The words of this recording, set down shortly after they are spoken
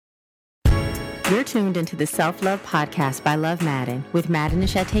You're tuned into the Self-Love Podcast by Love Madden with Madden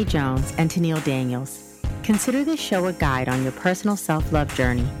Nishete Jones and Tennille Daniels. Consider this show a guide on your personal self-love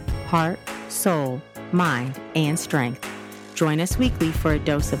journey, heart, soul, mind, and strength. Join us weekly for a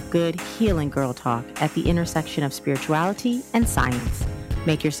dose of good, healing girl talk at the intersection of spirituality and science.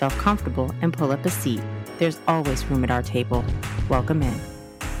 Make yourself comfortable and pull up a seat. There's always room at our table. Welcome in.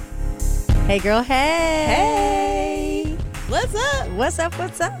 Hey, girl. Hey. Hey. What's up? What's up?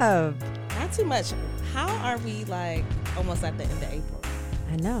 What's up? Not too much. How are we like almost at the end of April?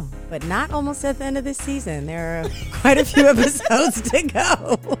 I know, but not almost at the end of this season. There are quite a few episodes to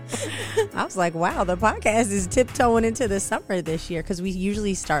go. I was like, wow, the podcast is tiptoeing into the summer this year because we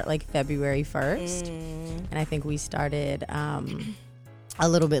usually start like February 1st. And I think we started a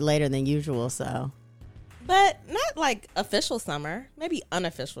little bit later than usual. So, but not like official summer, maybe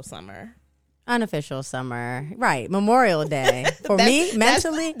unofficial summer. Unofficial summer, right? Memorial Day for me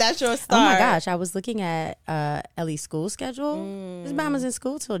mentally. That's your start. Oh my gosh, I was looking at Ellie's school schedule. This mama's in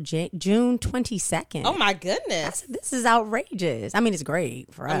school till June 22nd. Oh my goodness, this is outrageous. I mean, it's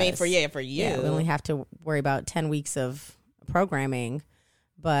great for us. I mean, for you, yeah, we only have to worry about 10 weeks of programming,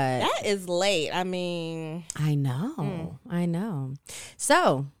 but that is late. I mean, I know.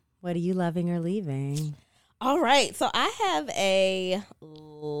 So, what are you loving or leaving? All right, so I have a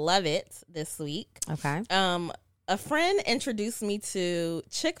love it this week. Okay. A friend introduced me to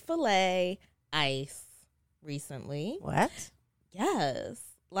Chick-fil-A ice recently. What? Yes,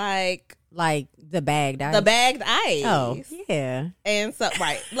 like the bagged ice. The bagged ice. Oh, yeah. And so,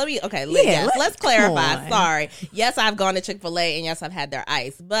 right. Let's clarify. Sorry. Yes, I've gone to Chick-fil-A and yes, I've had their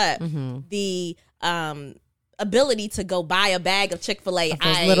ice, but the ability to go buy a bag of Chick-fil-A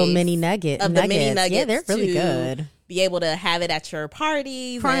ice, little mini nuggets. The mini nuggets, yeah, they're really good. Be able to have it at your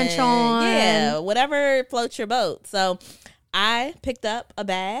parties, crunch on, yeah, whatever floats your boat. So I picked up a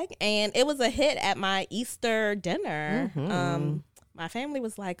bag, and it was a hit at my Easter dinner. My family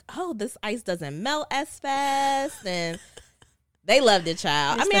was like, "Oh, this ice doesn't melt as fast," and they loved it,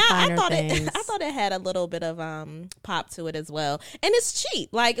 child. It's I thought it had a little bit of pop to it as well, and it's cheap.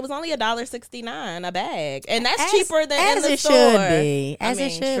 Like it was only $1.69 a bag, and that's cheaper than in the store. As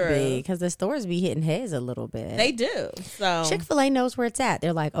it should be, because the stores be hitting heads a little bit. They do. So Chick-fil-A knows where it's at.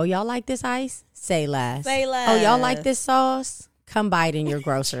 They're like, "Oh, y'all like this ice? Say less. Say less. Oh, y'all like this sauce? Come buy it in your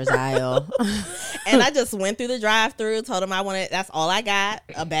grocer's aisle." And I just went through the drive-thru, told them I wanted. That's all I got,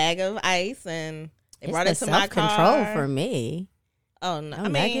 a bag of ice, and they brought it to my car. Self-control for me. Oh, no. No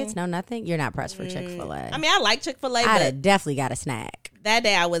nuggets, no nothing? You're not pressed for Chick-fil-A. I mean, I like Chick-fil-A, I'd have definitely got a snack. That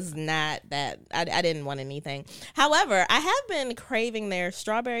day I was not that. I didn't want anything. However, I have been craving their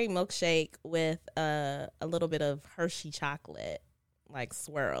strawberry milkshake with a little bit of Hershey chocolate, like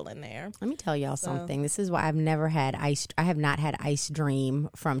swirl in there. Let me tell y'all something. This is why I've never had ice. I have not had Ice Dream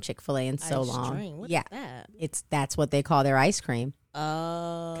from Chick-fil-A in so long. Dream? What is that? That's what they call their ice cream.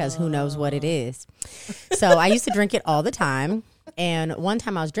 Oh. Because who knows what it is. So I used to drink it all the time. And one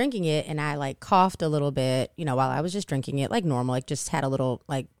time I was drinking it and I like coughed a little bit, while I was just drinking it like normal, like just had a little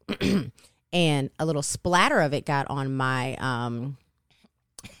like, and a little splatter of it got on my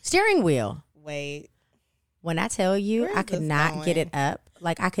steering wheel. Wait. When I tell you, I could not get it up.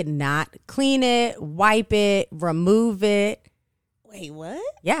 Like I could not clean it, wipe it, remove it. Wait, what?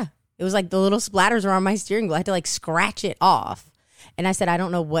 Yeah. It was like the little splatters were on my steering wheel. I had to like scratch it off. And I said, I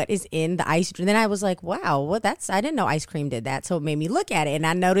don't know what is in the ice. And then I was like, wow, I didn't know ice cream did that. So it made me look at it. And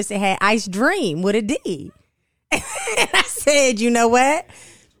I noticed it had Ice Dream with a D. And I said, you know what?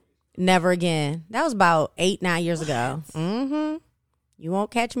 Never again. That was about 8-9 years ago. Mm-hmm. You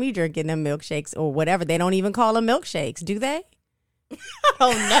won't catch me drinking them milkshakes or whatever. They don't even call them milkshakes, do they?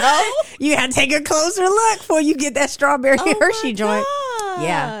 Oh, no. You got to take a closer look before you get that strawberry Hershey joint. Gosh.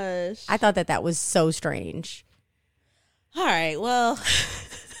 Yeah. I thought that was so strange. All right, well,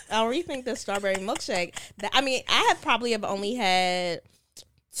 I'll rethink the strawberry milkshake. I mean, I have only had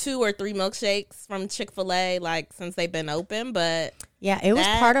 2 or 3 milkshakes from Chick-fil-A, like since they've been open, but yeah, it was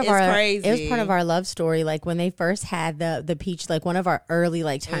part of our crazy. It was part of our love story. Like when they first had the peach, like one of our early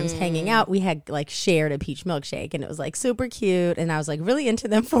like times hanging out, we had like shared a peach milkshake, and it was like super cute, and I was like really into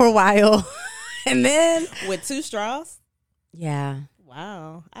them for a while, and then with 2 straws. Yeah.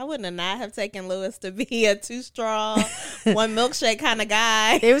 Wow. I wouldn't have taken Lewis to be a 2-straw, 1 milkshake kind of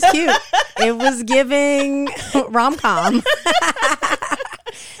guy. It was cute. It was giving rom-com.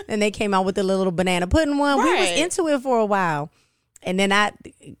 And they came out with the little banana pudding one. Right. We was into it for a while. And then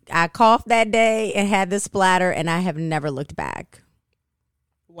I coughed that day and had the splatter, and I have never looked back.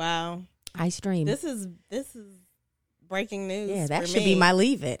 Wow. Ice Dream. This is breaking news. Yeah, that should be my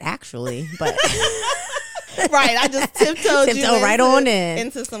leave it, actually. But Right. I just tiptoed you right on in.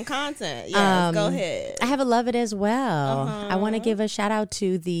 into some content. Yes, go ahead. I have a love it as well. I want to give a shout out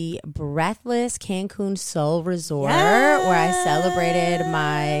to the Breathless Cancun Soul Resort, where I celebrated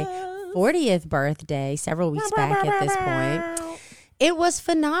my 40th birthday several weeks back at this point. It was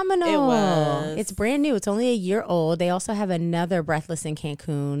phenomenal. It was. It's brand new. It's only a year old. They also have another Breathless in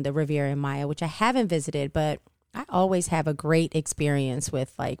Cancun, the Riviera Maya, which I haven't visited, but I always have a great experience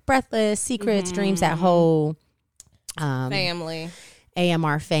with like Breathless, Secrets, Dreams at Whole, family,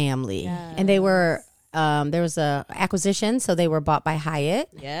 AMR family. Yes. And they were, there was a acquisition, so they were bought by Hyatt.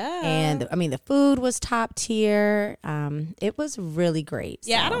 Yeah. And I mean, the food was top tier. It was really great.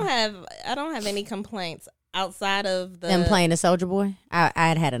 Yeah, so. I don't have any complaints outside of them playing the Soulja Boy.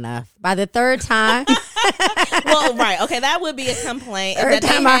 I had enough. By the third time. Well, right. Okay, that would be a complaint. Third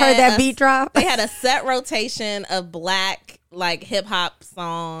time I heard that beat drop. They had a set rotation of black, like, hip-hop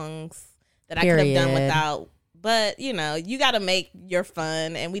songs that I could have done without. But, you know, you got to make your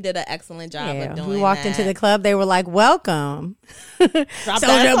fun, and we did an excellent job of doing that. We walked into the club. They were like, welcome.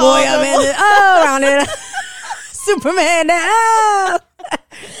 Soulja Boy up in it. Oh, around it. Superman now.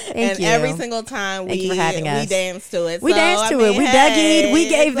 Thank you. Every single time we danced to it. We danced to it. We Dougied. We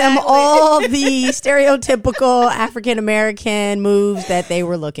gave them all the stereotypical African American moves that they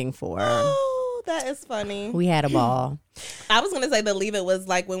were looking for. Oh, that is funny. We had a ball. I was going to say the leave it was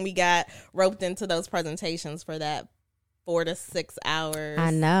like when we got roped into those presentations for that 4 to 6 hours.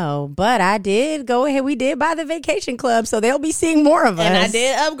 I know, but I did go ahead. We did buy the vacation club, so they'll be seeing more of us. And I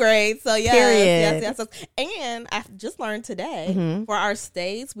did upgrade. So yes. And I just learned today for our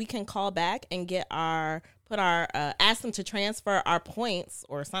stays, we can call back and get ask them to transfer our points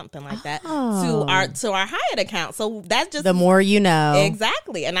or something like that to our Hyatt account. So that's just the more you know.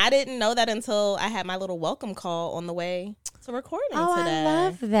 Exactly. And I didn't know that until I had my little welcome call on the way to recording today. I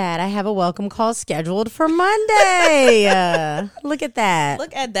love that. I have a welcome call scheduled for Monday. Look at that.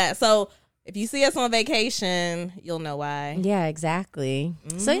 Look at that. So if you see us on vacation, you'll know why. Yeah, exactly.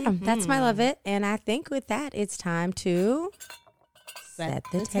 So yeah, that's my love it. And I think with that, it's time to set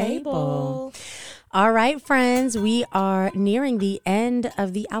the table. All right, friends, we are nearing the end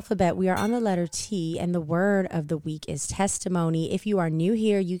of the alphabet. We are on the letter T, and the word of the week is testimony. If you are new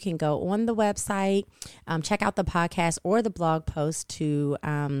here, you can go on the website, check out the podcast or the blog post to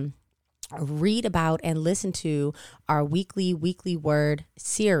read about and listen to our weekly word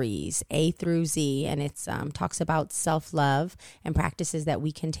series, A through Z, and it's talks about self-love and practices that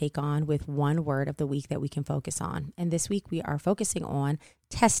we can take on with one word of the week that we can focus on. And this week we are focusing on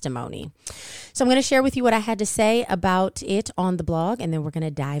testimony. So I'm going to share with you what I had to say about it on the blog, and then we're going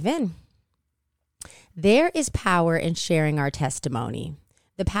to dive in. There is power in sharing our testimony.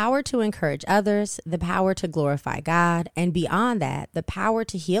 The power to encourage others, the power to glorify God, and beyond that, the power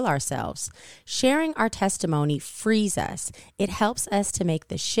to heal ourselves. Sharing our testimony frees us. It helps us to make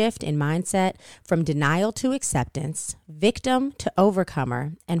the shift in mindset from denial to acceptance, victim to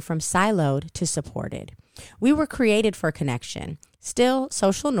overcomer, and from siloed to supported. We were created for connection. Still,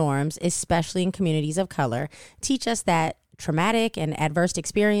 social norms, especially in communities of color, teach us that traumatic and adverse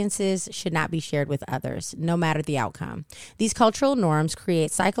experiences should not be shared with others, no matter the outcome. These cultural norms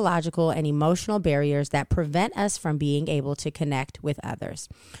create psychological and emotional barriers that prevent us from being able to connect with others.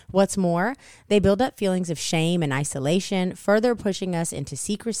 What's more, they build up feelings of shame and isolation, further pushing us into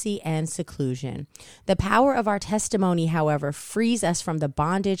secrecy and seclusion. The power of our testimony, however, frees us from the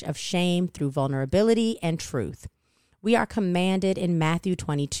bondage of shame through vulnerability and truth. We are commanded in Matthew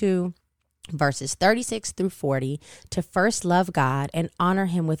 22, verses 36 through 40, to first love God and honor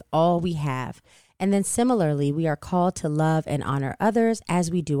him with all we have. And then similarly, we are called to love and honor others as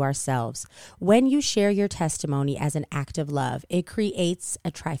we do ourselves. When you share your testimony as an act of love, it creates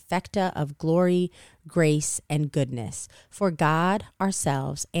a trifecta of glory, grace, and goodness for God,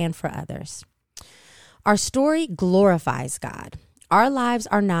 ourselves, and for others. Our story glorifies God. Our lives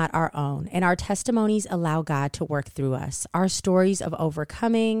are not our own, and our testimonies allow God to work through us. Our stories of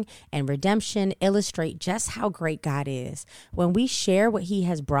overcoming and redemption illustrate just how great God is. When we share what he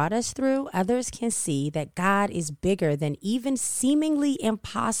has brought us through, others can see that God is bigger than even seemingly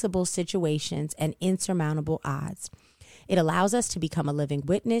impossible situations and insurmountable odds. It allows us to become a living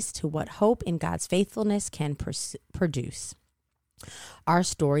witness to what hope in God's faithfulness can produce. Our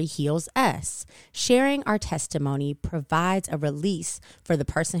story heals us. Sharing our testimony provides a release for the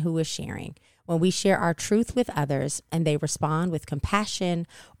person who is sharing. When we share our truth with others and they respond with compassion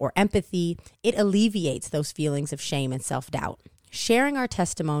or empathy, it alleviates those feelings of shame and self-doubt. Sharing our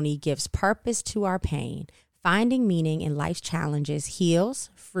testimony gives purpose to our pain. Finding meaning in life's challenges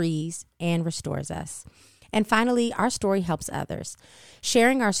heals, frees, and restores us. And finally, our story helps others.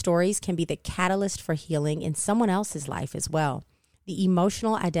 Sharing our stories can be the catalyst for healing in someone else's life as well. The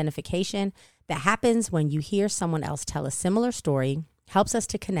emotional identification that happens when you hear someone else tell a similar story helps us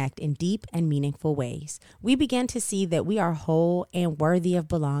to connect in deep and meaningful ways. We begin to see that we are whole and worthy of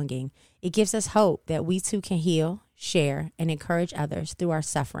belonging. It gives us hope that we too can heal, share, and encourage others through our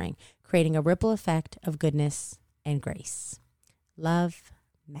suffering, creating a ripple effect of goodness and grace. Love,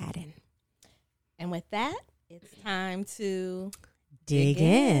 Madden. And with that, it's time to dig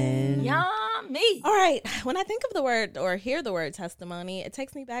in. Yummy. All right. When I think of the word or hear the word testimony, it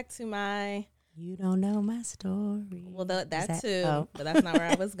takes me back to my... You don't know my story. Well, that too, oh. But that's not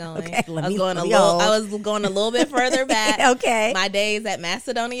where I was going. Okay, I was going a little bit further back. Okay. My days at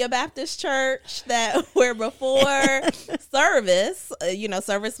Macedonia Baptist Church that were before service.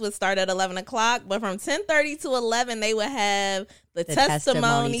 Service would start at 11 o'clock, but from 10:30 to 11, they would have the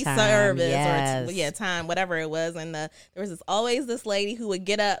testimony time. Service Yes. or time, whatever it was. And there was always this lady who would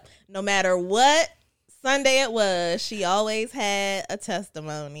get up no matter what Sunday it was. She always had a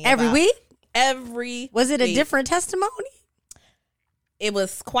testimony. Every week? Every Was it a week. different testimony? It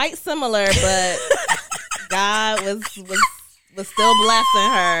was quite similar, but God was still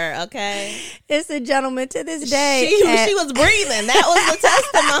blessing her. Okay, It's a gentleman to this day. she was breathing. That was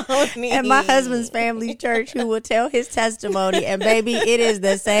the testimony. At my husband's family church, who will tell his testimony, and baby, it is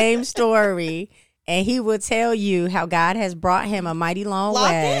the same story. And he will tell you how God has brought him a mighty long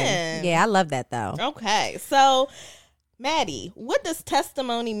way. in. Yeah, I love that though. Okay, so Maddie, what does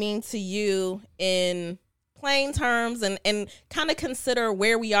testimony mean to you in plain terms, and kind of consider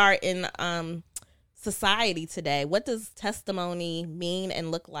where we are in society today? What does testimony mean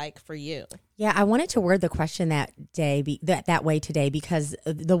and look like for you? Yeah, I wanted to word the question that way today because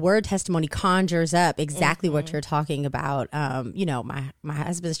the word testimony conjures up exactly what you're talking about. My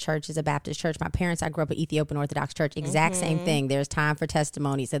husband's church is a Baptist church. My parents, I grew up at Ethiopian Orthodox Church. Exact same thing. There's time for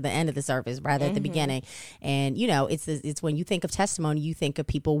testimonies at the end of the service, rather at the beginning. And it's when you think of testimony, you think of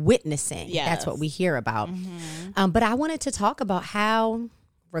people witnessing. Yes. That's what we hear about. But I wanted to talk about how,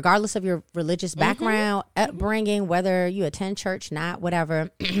 regardless of your religious background, upbringing, whether you attend church, not,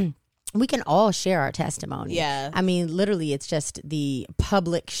 whatever, we can all share our testimony. Yeah. I mean, literally, it's just the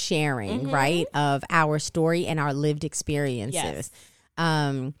public sharing, right, of our story and our lived experiences.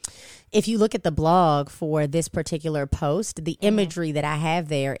 Yes. If you look at the blog for this particular post, the imagery that I have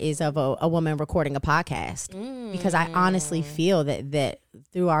there is of a woman recording a podcast, because I honestly feel that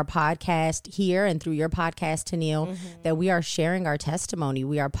through our podcast here and through your podcast, Tennille, that we are sharing our testimony.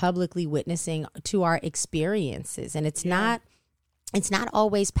 We are publicly witnessing to our experiences, and it's not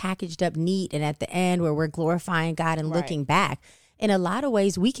always packaged up neat and at the end where we're glorifying God and looking back. In a lot of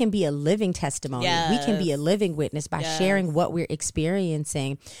ways, we can be a living testimony. Yes. We can be a living witness by sharing what we're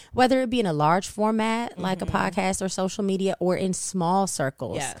experiencing, whether it be in a large format like a podcast or social media, or in small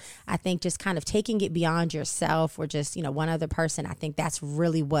circles. Yes. I think just kind of taking it beyond yourself or just, one other person. I think that's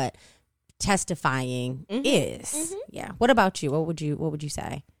really what testifying is. Yeah. What about you? What would you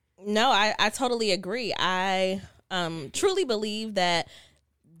say? No, I totally agree. I truly believe that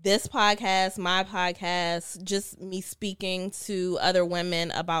this podcast, my podcast, just me speaking to other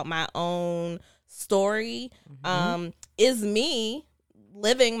women about my own story, is me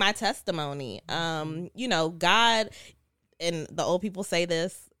living my testimony. God, and the old people say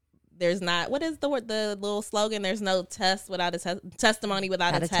this, there's not, what is the word, the little slogan? There's no test without a testimony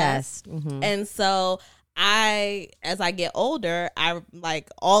without a test. And so as I get older, I like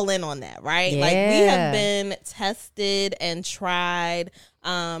all in on that, right? Yeah. Like we have been tested and tried.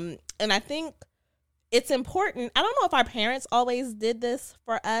 And I think it's important. I don't know if our parents always did this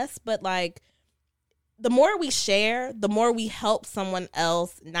for us, but like the more we share, the more we help someone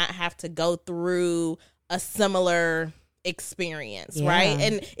else not have to go through a similar experience, right?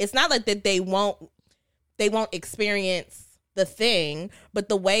 And it's not like that they won't experience the thing, but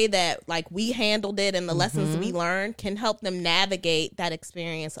the way that like we handled it and the lessons we learned can help them navigate that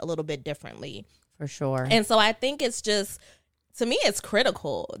experience a little bit differently. For sure. And so I think it's just, to me, it's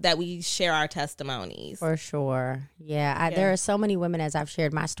critical that we share our testimonies. For sure. Yeah. There are so many women, as I've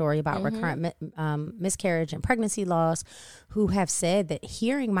shared my story about recurrent miscarriage and pregnancy loss, who have said that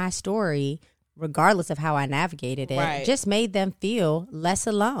hearing my story, regardless of how I navigated it, just made them feel less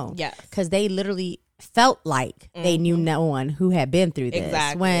alone. Yes. Because they literally felt like they knew no one who had been through this.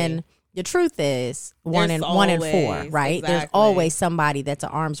 Exactly. When the truth is one in 4, right? Exactly. There's always somebody that's an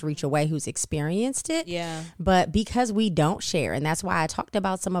arm's reach away who's experienced it. Yeah. But because we don't share, and that's why I talked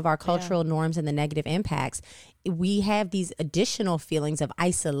about some of our cultural norms and the negative impacts, we have these additional feelings of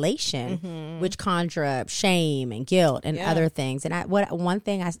isolation, which conjure up shame and guilt and other things. And one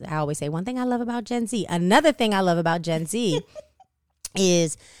thing I always say, one thing I love about Gen Z, another thing I love about Gen Z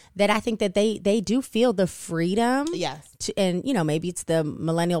is that I think that they do feel the freedom. Yes. And, you know, maybe it's the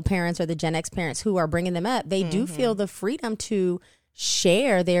millennial parents or the Gen X parents who are bringing them up. They do feel the freedom to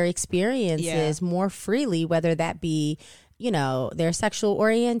share their experiences more freely, whether that be, you know, their sexual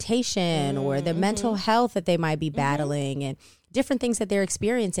orientation or the mental health that they might be battling and different things that they're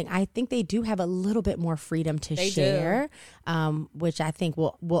experiencing. I think they do have a little bit more freedom to share, which I think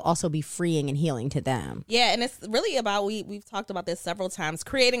will also be freeing and healing to them. Yeah, and it's really about, we've talked about this several times,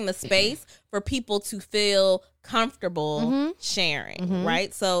 creating the space for people to feel comfortable sharing,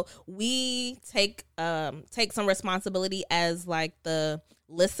 right? So we take some responsibility as like the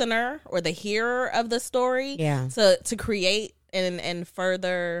listener or the hearer of the story to create and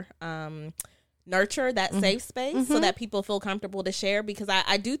further nurture that safe space so that people feel comfortable to share, because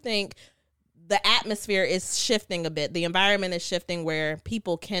I do think the atmosphere is shifting a bit. The environment is shifting where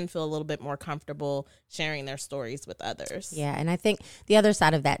people can feel a little bit more comfortable sharing their stories with others. Yeah, and I think the other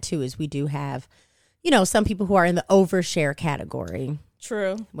side of that too is we do have, you know, some people who are in the overshare category.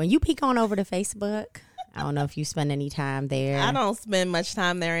 True. When you peek on over to Facebook, I don't know if you spend any time there. I don't spend much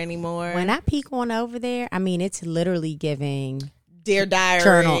time there anymore. When I peek on over there, I mean, it's literally giving Dear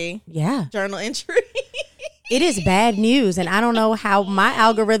Diary. Journal entry. It is bad news, and I don't know how my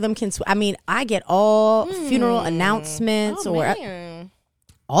algorithm can. I mean, I get all funeral announcements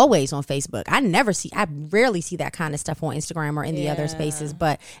always on Facebook. I rarely see that kind of stuff on Instagram or in the other spaces.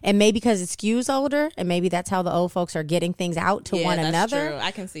 And maybe because it skews older, and maybe that's how the old folks are getting things out to one another. True.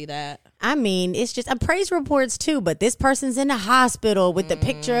 I can see that. I mean, it's just praise reports too, but this person's in the hospital with the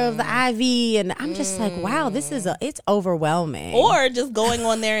picture of the IV, and I'm just like, wow, it's overwhelming. Or just going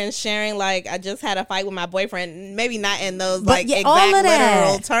on there and sharing, like, I just had a fight with my boyfriend, maybe not in those exact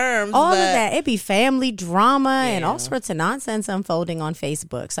literal terms. All of that. It'd be family drama and all sorts of nonsense unfolding on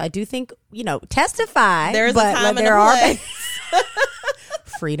Facebook. So I do think, you know, testify. There's a time and a place.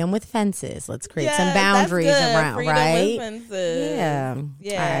 Freedom with fences. Let's create some boundaries around, freedom right? With fences.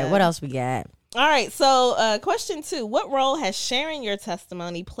 Yeah. All right. What else we got? All right. So question 2, what role has sharing your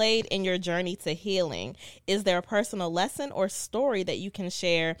testimony played in your journey to healing? Is there a personal lesson or story that you can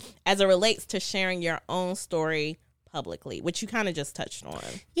share as it relates to sharing your own story publicly, which you kind of just touched on?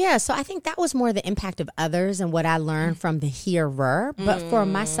 Yeah, so I think that was more the impact of others and what I learned from the hearer. But for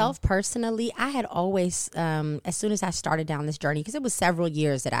myself personally, I had always, as soon as I started down this journey, because it was several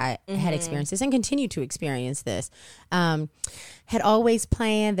years that I had experienced this and continue to experience this, had always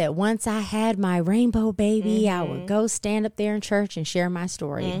planned that once I had my rainbow baby, I would go stand up there in church and share my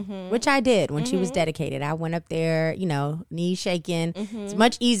story, which I did when she was dedicated. I went up there, you know, knees shaking. It's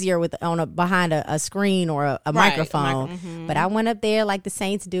much easier behind a screen or a microphone. But I went up there like the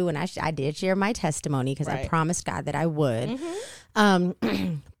saints do, and I did share my testimony because I promised God that I would.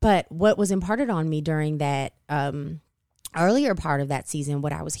 But what was imparted on me during that earlier part of that season,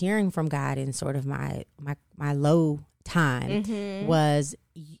 what I was hearing from God in sort of my low time was,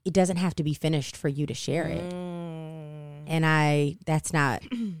 it doesn't have to be finished for you to share it. And that's not,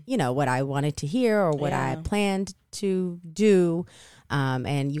 you know, what I wanted to hear or what I planned to do.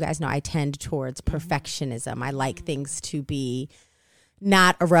 And you guys know I tend towards perfectionism. I like things to be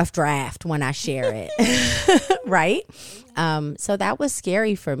not a rough draft when I share it. Right? So that was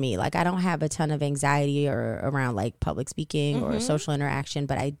scary for me. Like, I don't have a ton of anxiety around like public speaking or social interaction,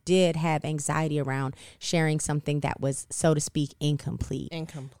 but I did have anxiety around sharing something that was, so to speak, incomplete.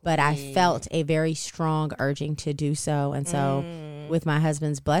 But I felt a very strong urging to do so. And so with my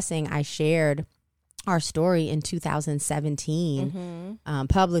husband's blessing, I shared our story in 2017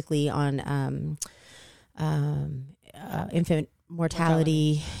 publicly on infant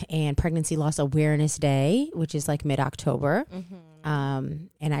mortality and pregnancy loss awareness day, which is like mid-October. And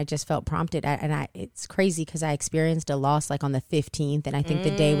I just felt prompted, it's crazy because I experienced a loss like on the 15th, and I think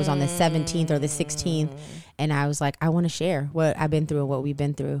the day was on the 17th or the 16th, and I was like, I want to share what I've been through and what we've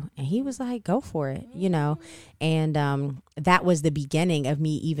been through. And he was like, go for it, you know. And that was the beginning of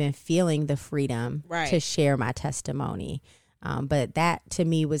me even feeling the freedom to share my testimony. But that to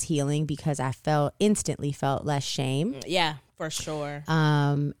me was healing because I instantly felt less shame. Yeah, for sure.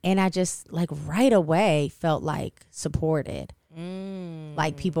 And I just like right away felt like supported.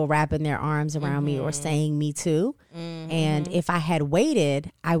 Like people wrapping their arms around me or saying me too. And if I had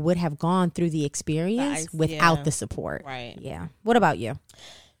waited, I would have gone through the experience without the support. Right. Yeah. What about you?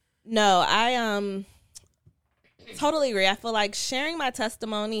 No, I totally agree. I feel like sharing my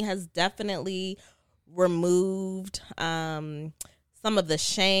testimony has definitely removed some of the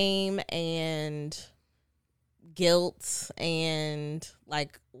shame and guilt and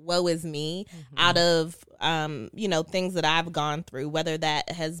like woe is me out of things that I've gone through, whether that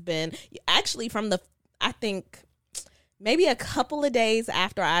has been actually from I think maybe a couple of days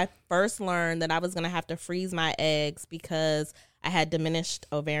after I first learned that I was going to have to freeze my eggs because I had diminished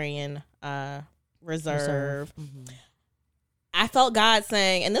ovarian reserve. I felt God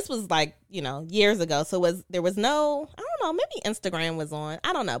saying, and this was like, years ago. So there was no, I don't know, maybe Instagram was on.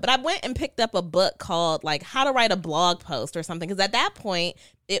 I don't know. But I went and picked up a book called like How to Write a Blog Post or something. Because at that point,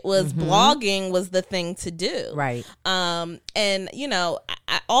 it was blogging was the thing to do. Right. And,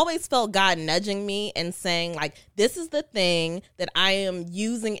 I always felt God nudging me and saying like, this is the thing that I am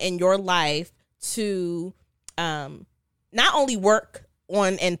using in your life to not only work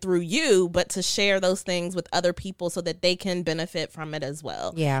on and through you, but to share those things with other people so that they can benefit from it as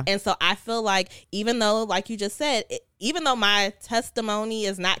well. Yeah. And so I feel like even though, like you just said, even though my testimony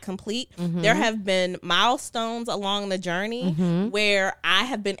is not complete, there have been milestones along the journey where I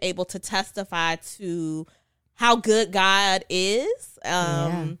have been able to testify to how good God is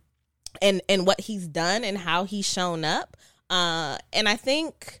and what he's done and how he's shown up. And I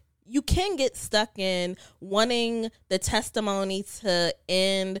think you can get stuck in wanting the testimony to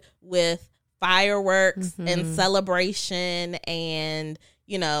end with fireworks and celebration and,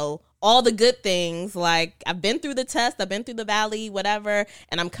 all the good things. Like, I've been through the test, I've been through the valley, whatever,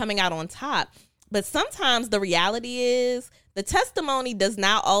 and I'm coming out on top. But sometimes the reality is the testimony does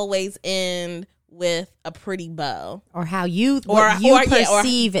not always end with a pretty bow, or how you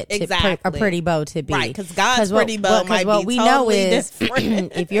perceive it to a pretty bow to be, right? Because God's pretty bow might what be we totally know is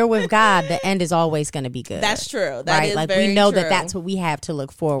different. If you're with God, the end is always going to be good. That's true. That right? is like very we know true. that's what we have to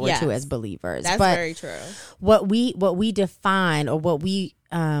look forward to as believers. That's but very true. What we define or what we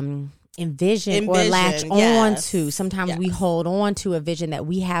envision or latch on to. Sometimes we hold on to a vision that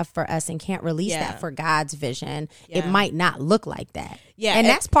we have for us and can't release that for God's vision. It might not look like that. Yeah. And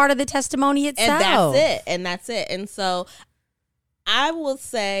that's part of the testimony itself. And that's it. And so I will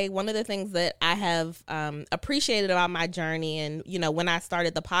say one of the things that I have appreciated about my journey and, when I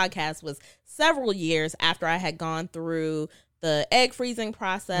started the podcast was several years after I had gone through the egg freezing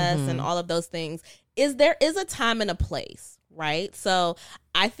process and all of those things, is there is a time and a place. Right. So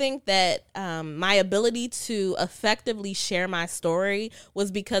I think that my ability to effectively share my story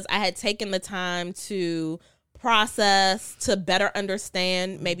was because I had taken the time to process, to better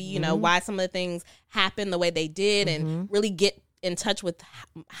understand maybe, why some of the things happened the way they did and really get in touch with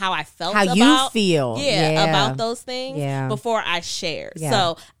how I felt you feel about those things before I shared.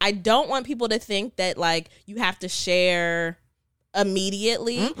 So I don't want people to think that like you have to share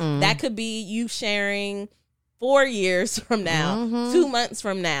immediately. That could be you sharing 4 years from now, 2 months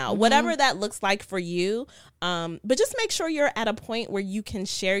from now, whatever that looks like for you. But just make sure you're at a point where you can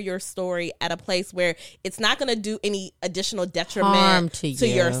share your story at a place where it's not going to do any additional detriment to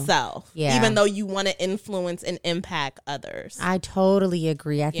yourself, even though you want to influence and impact others. I totally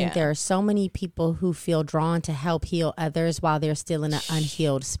agree. I think there are so many people who feel drawn to help heal others while they're still in an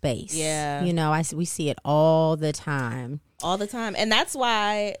unhealed space. Yeah. We see it all the time. All the time. And that's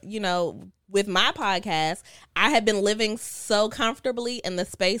why, with my podcast, I had been living so comfortably in the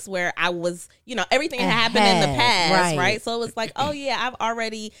space where I was, everything had happened in the past, right? So it was like, oh yeah, I've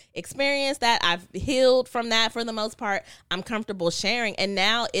already experienced that. I've healed from that for the most part. I'm comfortable sharing. And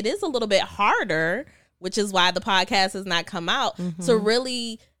now it is a little bit harder, which is why the podcast has not come out, to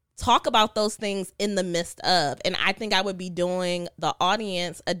really talk about those things in the midst of. And I think I would be doing the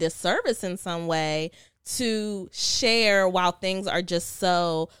audience a disservice in some way to share while things are just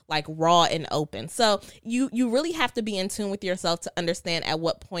so like raw and open. So you really have to be in tune with yourself to understand at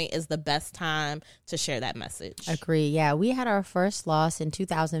what point is the best time to share that message. Agree. Yeah. We had our first loss in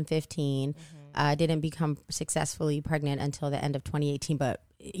 2015. Didn't become successfully pregnant until the end of 2018, but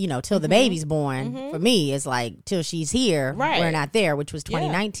till the baby's born for me is like till she's here, we're not there, which was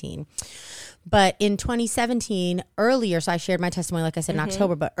 2019. But in 2017, earlier, so I shared my testimony, like I said, in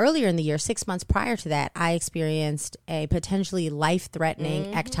October, but earlier in the year, 6 months prior to that, I experienced a potentially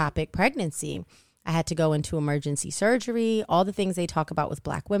life-threatening ectopic pregnancy. I had to go into emergency surgery, all the things they talk about with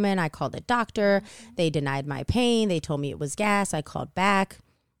Black women. I called the doctor. They denied my pain. They told me it was gas. I called back.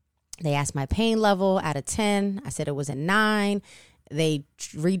 They asked my pain level out of 10. I said it was a 9. They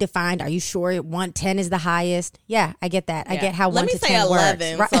redefined, are you sure 10 is the highest? Yeah, I get that. I get how 1 to 10 works. Let me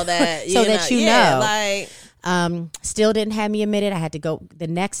say 11 so that you know. Still didn't have me admitted. I had to go the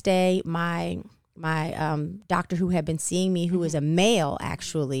next day. My doctor who had been seeing me, who was a male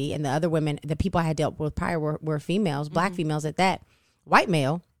actually, and the other women, the people I had dealt with prior were females, black females at that, white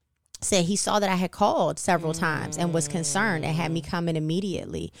male, said he saw that I had called several times and was concerned and had me come in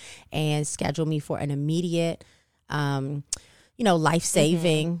immediately and schedule me for an immediate,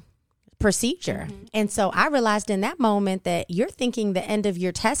 life-saving procedure. And so I realized in that moment that you're thinking the end of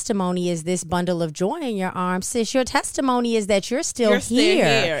your testimony is this bundle of joy in your arm. Sis, your testimony is that you're still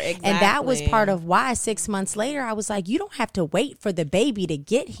here. Exactly. And that was part of why 6 months later, I was like, you don't have to wait for the baby to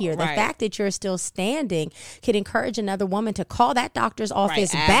get here. The fact that you're still standing could encourage another woman to call that doctor's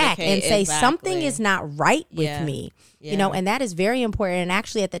office back and say, something is not right with me. You know, and that is very important. And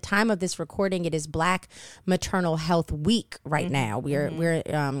actually, at the time of this recording, it is Black Maternal Health Week right now. We're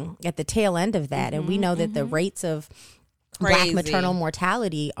at the tail end of that, and we know that the rates of Black maternal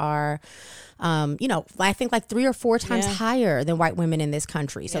mortality are, I think like 3 or 4 times higher than white women in this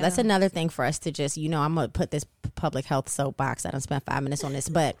country. So that's another thing for us to just, I'm going to put this public health soapbox. I don't spend 5 minutes on this,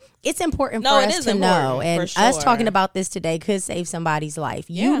 but it's important for us to know. And us talking about this today could save somebody's life.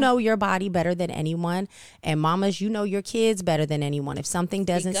 You know your body better than anyone. And mamas, you know your kids better than anyone. If something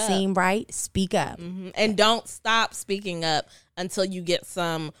doesn't seem right, speak up. And don't stop speaking up until you get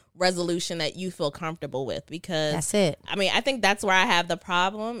some resolution that you feel comfortable with, because that's it. I mean, I think that's where I have the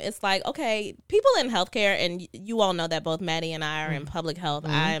problem. It's like, okay, people in healthcare, and you all know that both Maddie and I are in public health.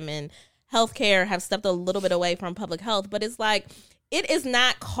 I am in healthcare, have stepped a little bit away from public health, but it's like, it is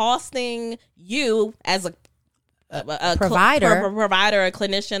not costing you as a provider, a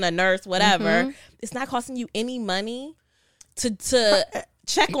clinician, a nurse, whatever. It's not costing you any money to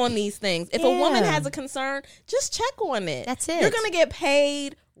check on these things. If a woman has a concern, just check on it. That's it. You're going to get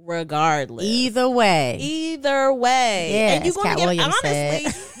paid regardless. Either way. Yeah, and you're going to get,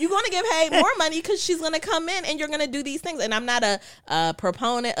 you're going to get paid more money because she's going to come in and you're going to do these things. And I'm not a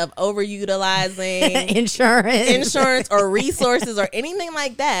proponent of overutilizing insurance or resources or anything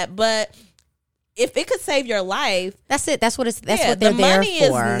like that, but if it could save your life, that's it. That's what it's. That's what they're there for. The money is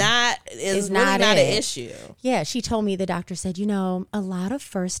really not an issue. Yeah, she told me, the doctor said, a lot of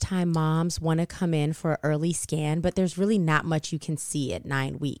first-time moms want to come in for an early scan, but there's really not much you can see at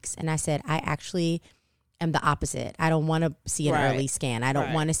 9 weeks. And I said, I actually am the opposite. I don't want to see an early scan. I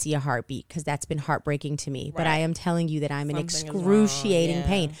don't want to see a heartbeat because that's been heartbreaking to me. But I am telling you that I'm in excruciating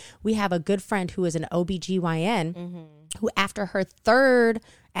pain. We have a good friend who is an OBGYN who after her third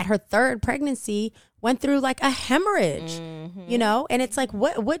pregnancy went through like a hemorrhage, and it's like,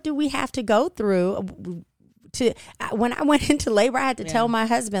 what do we have to go through when I went into labor? I had to tell my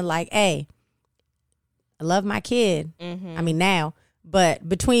husband, like, hey, I love my kid. I mean, now, but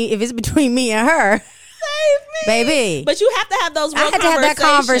if it's between me and her, baby. But you have to have those real conversations. I had to have that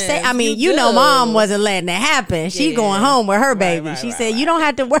conversation. I mean, mom wasn't letting it happen. She's going home with her baby. She said, you don't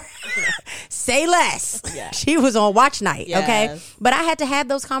have to worry. Say less. Yeah. She was on watch night. Yes. Okay. But I had to have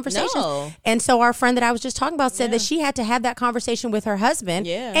those conversations. No. And so our friend that I was just talking about said that she had to have that conversation with her husband.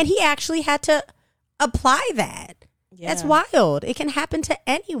 Yeah. And he actually had to apply that. Yeah. That's wild. It can happen to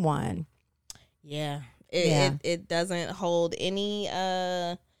anyone. Yeah. It doesn't hold any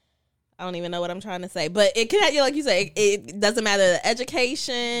I don't even know what I'm trying to say, but it can, like you say, it doesn't matter the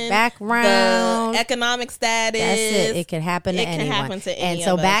education, background, the economic status. That's it. It can happen to anyone. Can happen to any and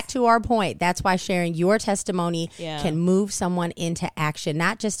so back to our point, that's why sharing your testimony can move someone into action,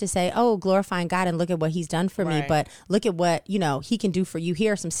 not just to say, oh, glorifying God and look at what he's done for me, but look at what, he can do for you.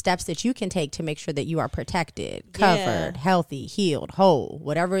 Here are some steps that you can take to make sure that you are protected, covered, healthy, healed, whole,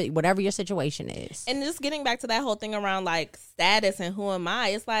 whatever your situation is. And just getting back to that whole thing around like status and who am I,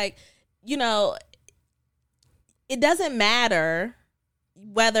 it's like, it doesn't matter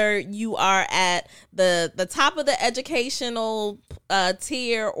whether you are at the top of the educational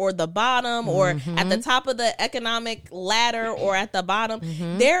tier or the bottom or at the top of the economic ladder or at the bottom.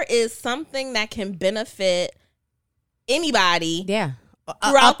 There is something that can benefit anybody. Yeah.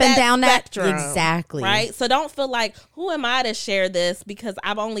 Up and down spectrum, that exactly right. So don't feel like, who am I to share this because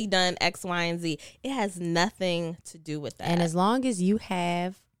I've only done X, Y, and Z. It has nothing to do with that. And as long as you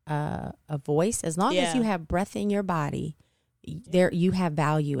have a voice, as long as you have breath in your body, there you have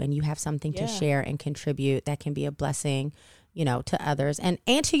value and you have something to share and contribute that can be a blessing, to others and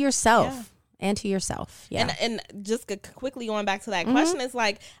to yourself and to yourself. Yeah. And just quickly going back to that question, it's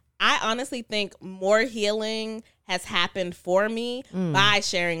like, I honestly think more healing has happened for me by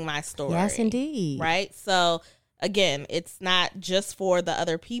sharing my story. Yes, indeed. Right. So again, it's not just for the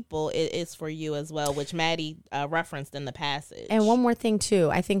other people, it is for you as well, which Maddie referenced in the passage. And one more thing too,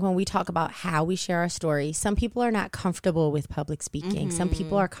 I think when we talk about how we share our story, some people are not comfortable with public speaking. Some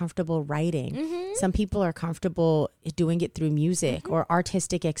people are comfortable writing. Some people are comfortable doing it through music or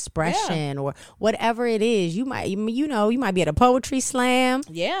artistic expression or whatever it is. You might be at a poetry slam.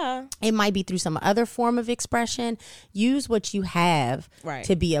 Yeah. It might be through some other form of expression. Use what you have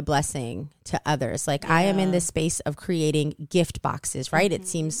to be a blessing to others. Like I am in this space of creating gift boxes, right? It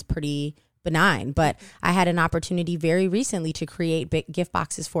seems pretty benign, but I had an opportunity very recently to create big gift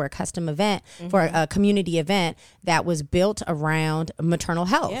boxes for a custom event, for a community event that was built around maternal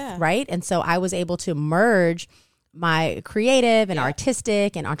health, right? And so I was able to merge my creative and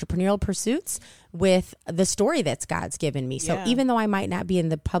artistic and entrepreneurial pursuits with the story that's God's given me. So even though I might not be in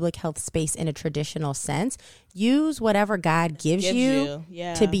the public health space in a traditional sense, use whatever God gives you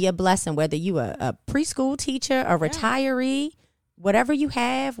to be a blessing, whether you a preschool teacher, a retiree, whatever you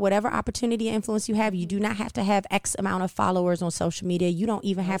have, whatever opportunity and influence you have. You do not have to have X amount of followers on social media. You don't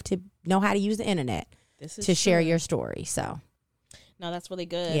even have to know how to use the internet to share your story. So no, that's really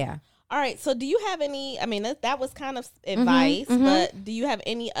good. Yeah. All right. So do you have any, I mean, that was kind of advice, but do you have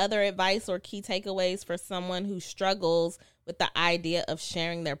any other advice or key takeaways for someone who struggles with the idea of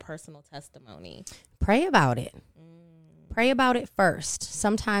sharing their personal testimony? Pray about it. Pray about it first.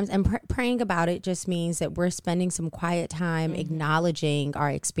 Sometimes, and praying about it just means that we're spending some quiet time acknowledging our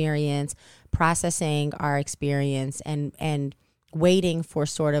experience, processing our experience, and waiting for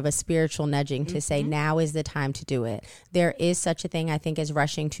sort of a spiritual nudging to say, now is the time to do it. There is such a thing, I think, as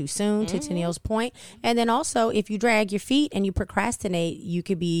rushing too soon, to Tennille's point. And then also, if you drag your feet and you procrastinate, you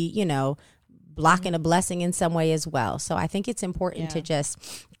could be, blocking a blessing in some way as well. So I think it's important to just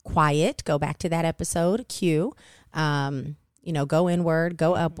quiet, go back to that episode, Q, go inward,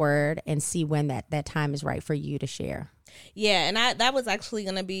 go upward, and see when that time is right for you to share. Yeah, and that was actually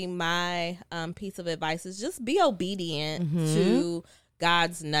going to be my piece of advice, is just be obedient to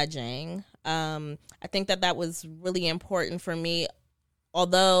God's nudging. I think that was really important for me,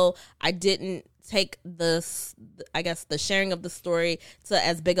 although I didn't take the sharing of the story to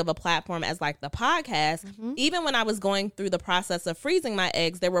as big of a platform as like the podcast. Even when I was going through the process of freezing my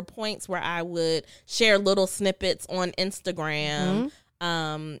eggs, there were points where I would share little snippets on Instagram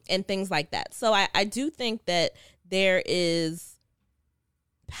and things like that. So I do think that there is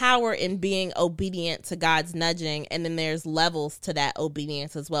power in being obedient to God's nudging, and then there's levels to that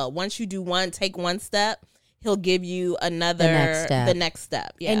obedience as well. Once you take one step, He'll give you the next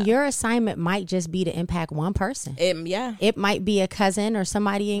step. Yeah. And your assignment might just be to impact one person. It might be a cousin or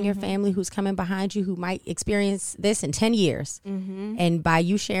somebody in your family who's coming behind you who might experience this in 10 years. And by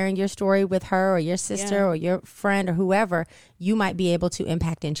you sharing your story with her or your sister or your friend or whoever, you might be able to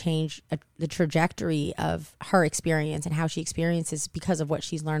impact and change the trajectory of her experience and how she experiences because of what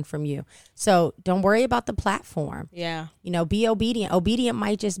she's learned from you. So don't worry about the platform. Yeah. Be obedient. Obedient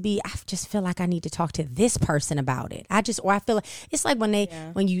might just be, I just feel like I need to talk to this person about it. I feel like it's like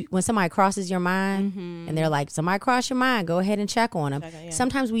when somebody crosses your mind and they're like, somebody crossed your mind, go ahead and check on them.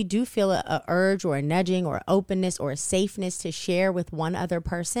 Sometimes we do feel a urge or a nudging or openness or a safeness to share with one other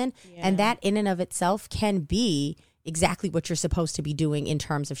person. And that in and of itself can be exactly what you're supposed to be doing in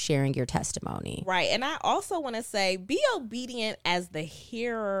terms of sharing your testimony. Right. And I also want to say, be obedient as the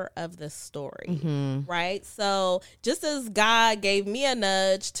hearer of the story. Right. So just as God gave me a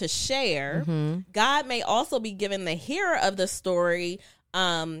nudge to share, God may also be giving the hearer of the story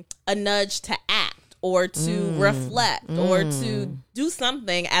a nudge to act or to reflect or to do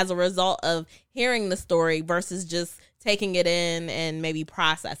something as a result of hearing the story versus just taking it in and maybe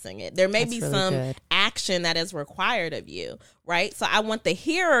processing it. There may be really some action that is required of you, right? So I want the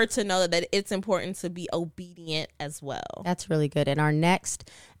hearer to know that it's important to be obedient as well. That's really good. And our next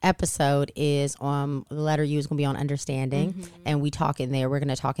episode is on the letter U is going to be on understanding, and we're going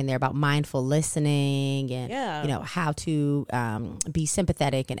to talk in there about mindful listening and how to be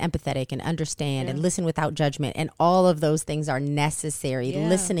sympathetic and empathetic and understand and listen without judgment, and all of those things are necessary.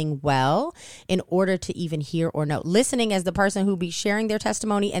 Listening well in order to even hear or know. Listening as the person who be sharing their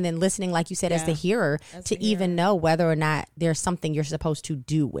testimony, and then listening, like you said, as the hearer to even know whether or not there's something you're supposed to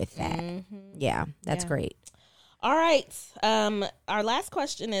do with that. That's great. All right. Our last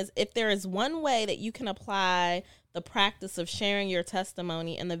question is, if there is one way that you can apply the practice of sharing your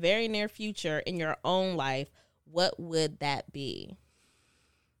testimony in the very near future in your own life, what would that be?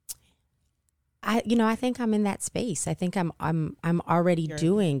 I think I'm in that space. I think I'm already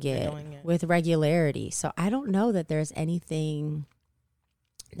doing it with regularity. So I don't know that there's anything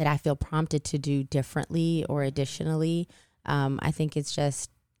that I feel prompted to do differently or additionally. I think it's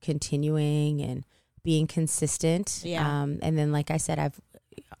just continuing and being consistent. Yeah. And then, like I said, I've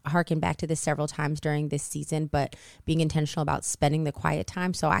harkened back to this several times during this season, but being intentional about spending the quiet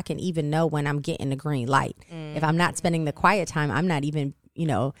time so I can even know when I'm getting the green light. If I'm not spending the quiet time, I'm not even,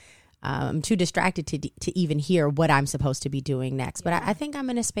 I'm too distracted to even hear what I'm supposed to be doing next. But I think I'm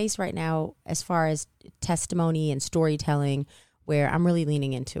in a space right now as far as testimony and storytelling where I'm really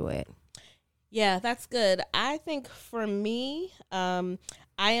leaning into it. Yeah, that's good. I think for me, I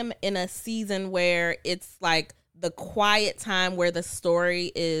am in a season where it's like the quiet time where the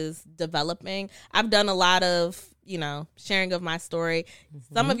story is developing. I've done a lot of, sharing of my story.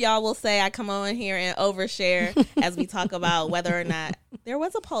 Some of y'all will say I come on here and overshare as we talk about whether or not there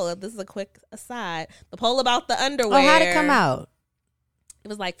was a poll. This is a quick aside. The poll about the underwear. Oh, how'd it come out? It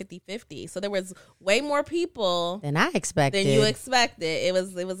was like 50-50. So there was way more people than I expected. Than you expected. It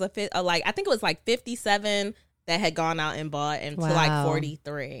was I think it was like 57 that had gone out and bought and to like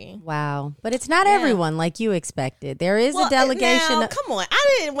 43. Wow. But it's not everyone like you expected. There is a delegation. Now, come on.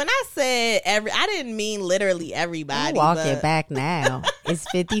 When I said I didn't mean literally everybody. Walk it back now. It's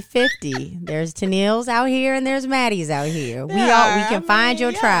 50-50. There's Tennille's out here and there's Maddie's out here. We can find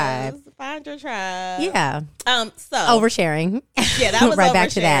your tribe. Find your tribe. Yeah. So oversharing. Yeah, that was right back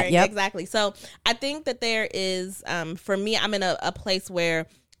to that. Yep. Exactly. So I think that there is for me, I'm in a place where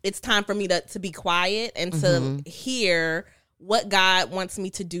it's time for me to be quiet and to hear what God wants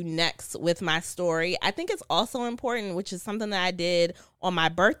me to do next with my story. I think it's also important, which is something that I did on my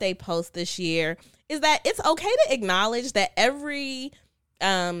birthday post this year, is that it's okay to acknowledge that every,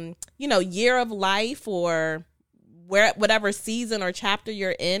 year of life or whatever season or chapter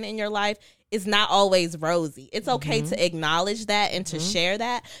you're in your life is not always rosy. It's okay to acknowledge that and to share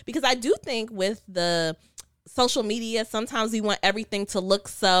that, because I do think with the social media, sometimes we want everything to look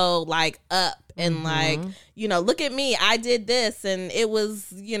so like up and like, look at me, I did this and it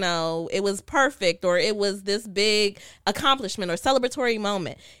was, it was perfect, or it was this big accomplishment or celebratory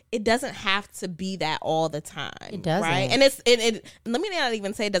moment. It doesn't have to be that all the time. It doesn't. Right? And let me not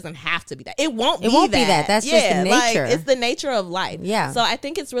even say it doesn't have to be that. It won't be that. That's just the nature. It's the nature of life. Yeah. So I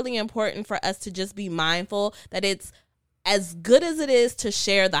think it's really important for us to just be mindful that it's as good as it is to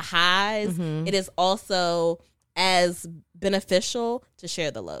share the highs, it is also as beneficial to share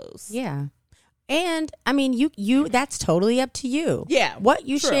the lows. Yeah. And I mean, you that's totally up to you. Yeah. What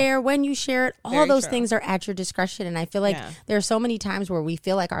you share, when you share it, all those things are at your discretion. And I feel like there are so many times where we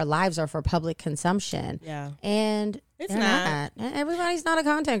feel like our lives are for public consumption. Yeah. And it's not. Everybody's not a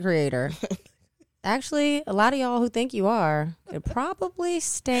content creator. Actually, a lot of y'all who think you are could probably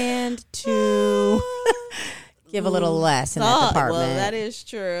stand to give a little less in that department. Well, that is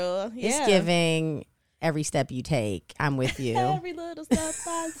true. Yeah. It's giving every step you take, I'm with you. Every little step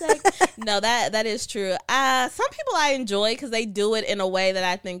I take. No, that is true. Some people I enjoy because they do it in a way that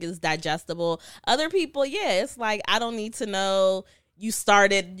I think is digestible. Other people, it's like, I don't need to know you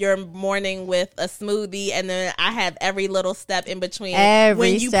started your morning with a smoothie and then I have every little step in between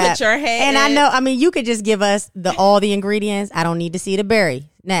when you put your head in. I know, you could just give us all the ingredients. I don't need to see the berry.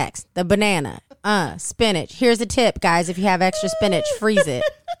 Next, the banana, spinach. Here's a tip, guys. If you have extra spinach, freeze it.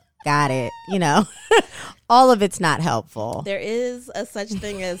 Got it. All of it's not helpful. There is a such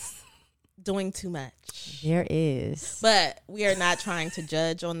thing as doing too much. There is. But we are not trying to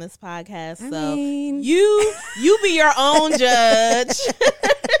judge on this podcast. So you be your own judge.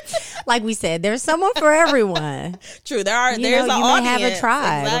 Like we said, there's someone for everyone. True. There's an audience. You may have a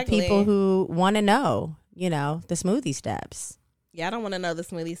tribe of people who want to know, the smoothie steps. Yeah, I don't want to know the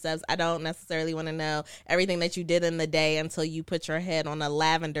smoothie steps. I don't necessarily want to know everything that you did in the day until you put your head on a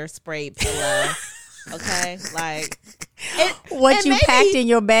lavender spray pillow. Okay? What you packed in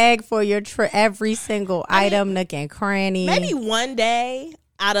your bag for your every single item, nook and cranny. Maybe one day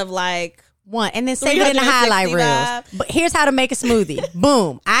out of one, and then save it in the highlight reels. But here's how to make a smoothie.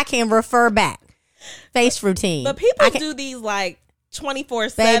 Boom. I can refer back. Face routine. But people do these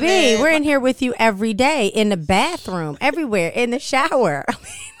 24/7. Baby, we're in here with you every day, in the bathroom, everywhere, in the shower.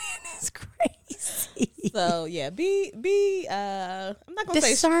 It's crazy. So be I'm not gonna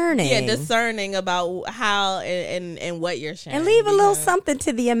discerning. say discerning about how and what you're sharing, and leave a little something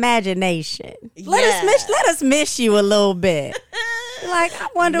to the imagination. Let us miss you a little bit. I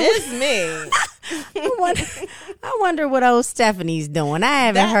wonder me. I wonder what old Stephanie's doing. I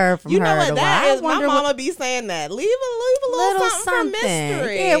haven't heard from her in a while. My mama be saying that. Leave a little something for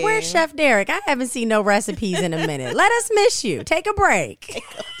mystery. Yeah, where's Chef Derek? I haven't seen no recipes in a minute. Let us miss you. Take a break.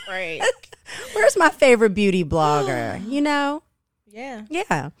 Where's my favorite beauty blogger? Yeah.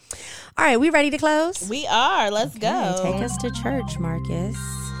 Yeah. All right, we ready to close? We are. Let's go. Take us to church, Marcus.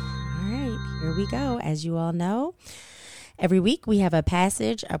 All right, here we go. As you all know, Every week we have a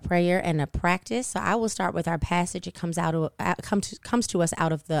passage, a prayer, and a practice. So I will start with our passage. It comes to us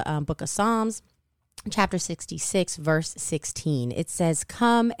out of the book of Psalms, chapter 66, verse 16. It says,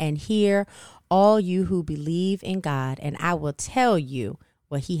 "Come and hear, all you who believe in God, and I will tell you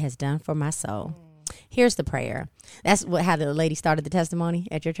what he has done for my soul." Here's the prayer. That's how the lady started the testimony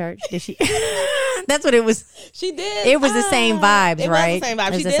at your church. Did she? That's what it was. She did. It was the same vibes, right? It was the same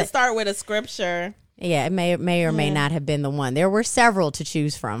vibes. She did start with a scripture. Yeah, it may or may not have been the one. There were several to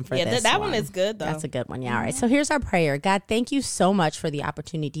choose from for this that one is good, though. That's a good one. Yeah, all right. So here's our prayer. God, thank you so much for the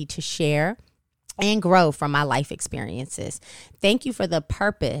opportunity to share and grow from my life experiences. Thank you for the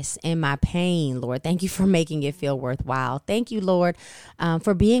purpose in my pain, Lord. Thank you for making it feel worthwhile. Thank you, Lord,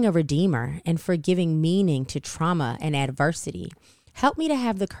 for being a redeemer and for giving meaning to trauma and adversity. Help me to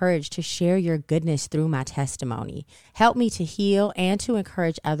have the courage to share your goodness through my testimony. Help me to heal and to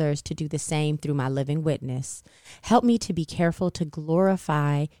encourage others to do the same through my living witness. Help me to be careful to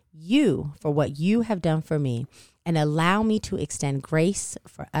glorify you for what you have done for me, and allow me to extend grace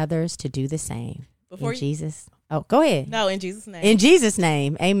for others to do the same. Jesus. Oh, go ahead. No, in Jesus' name. In Jesus'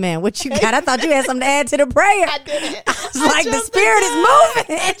 name. Amen. What you got? I thought you had something to add to the prayer. I didn't. I was like, the spirit is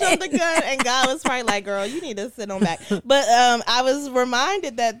moving. I jumped the gun, and God was probably like, girl, you need to sit on back. But I was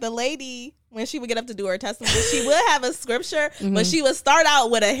reminded that the lady, when she would get up to do her testimony, she would have a scripture, but she would start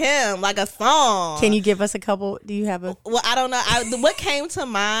out with a hymn, like a song. Can you give us a couple? Do you have a? Well, I don't know. What came to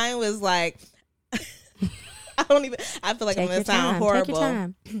mind was like, I feel like I'm going to sound horrible. Take your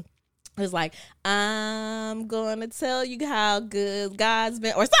time. It was like, I'm going to tell you how good God's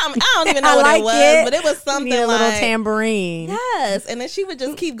been, or something. I don't even know what it was, but it was something you need a like. little tambourine. Yes. And then she would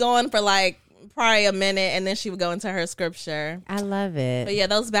just keep going for like probably a minute, and then she would go into her scripture. I love it. But yeah,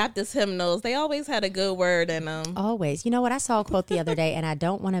 those Baptist hymnals, they always had a good word in them. Always. You know what? I saw a quote the other day, and I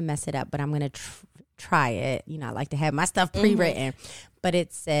don't want to mess it up, but I'm going to try it. You know, I like to have my stuff pre-written. But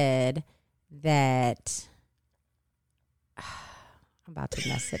it said that... I'm about to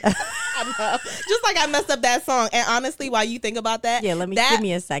mess it up. I know. Just like I messed up that song. And honestly, while you think about that, give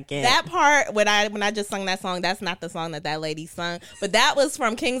me a second. That part when I just sung that song, that's not the song that lady sung, but that was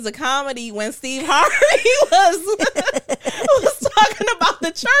from Kings of Comedy when Steve Harvey was talking about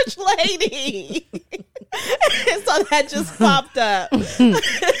the church lady, and so that just popped up.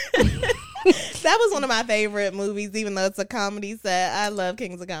 That was one of my favorite movies, even though it's a comedy set. I love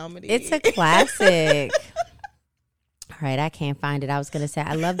Kings of Comedy. It's a classic. All right, I can't find it. I was going to say,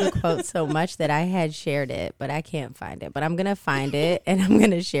 I love the quote so much that I had shared it, but I can't find it. But I'm going to find it, and I'm going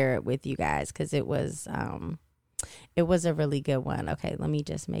to share it with you guys because it was a really good one. Okay, let me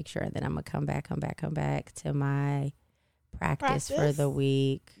just make sure that I'm going to come back to my practice for the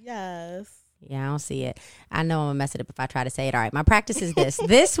week. Yes. Yeah, I don't see it. I know I'm going to mess it up if I try to say it. All right, my practice is this.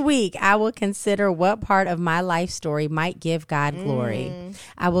 This week, I will consider what part of my life story might give God glory.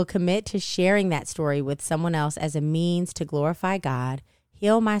 I will commit to sharing that story with someone else as a means to glorify God,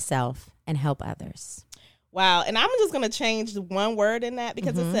 heal myself, and help others. Wow. And I'm just going to change one word in that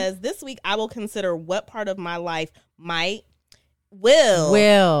because it says, this week, I will consider what part of my life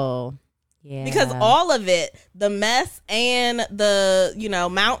will. Yeah. Because all of it, the mess and the,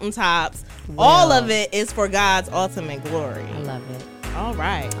 mountaintops, all of it is for God's ultimate glory. I love it. All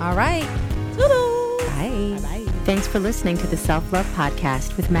right. Toodles. Bye. Bye. Thanks for listening to the Self-Love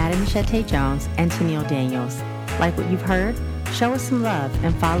Podcast with Madden Neshete Jones and Tennille Daniels. Like what you've heard? Show us some love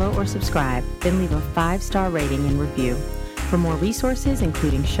and follow or subscribe, then leave a 5-star rating and review. For more resources,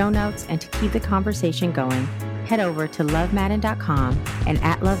 including show notes, and to keep the conversation going, head over to lovemadden.com and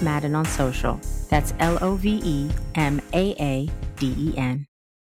 @lovemadden on social. That's LOVEMAADEN.